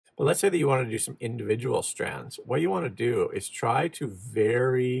But let's say that you want to do some individual strands. What you want to do is try to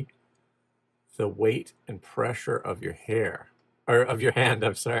vary the weight and pressure of your hair, or of your hand,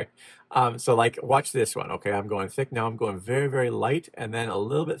 I'm sorry. So like, watch this one. Okay, I'm going thick. Now I'm going very, very light, and then a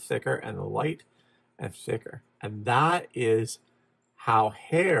little bit thicker, and light and thicker. And that is how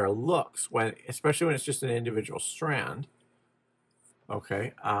hair looks when, especially when it's just an individual strand.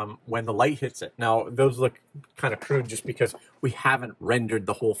 Okay, when the light hits it. Now, those look kind of crude just because we haven't rendered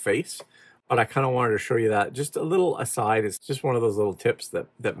the whole face, but I kind of wanted to show you that. Just a little aside, it's just one of those little tips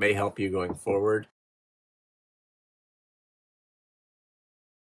that may help you going forward.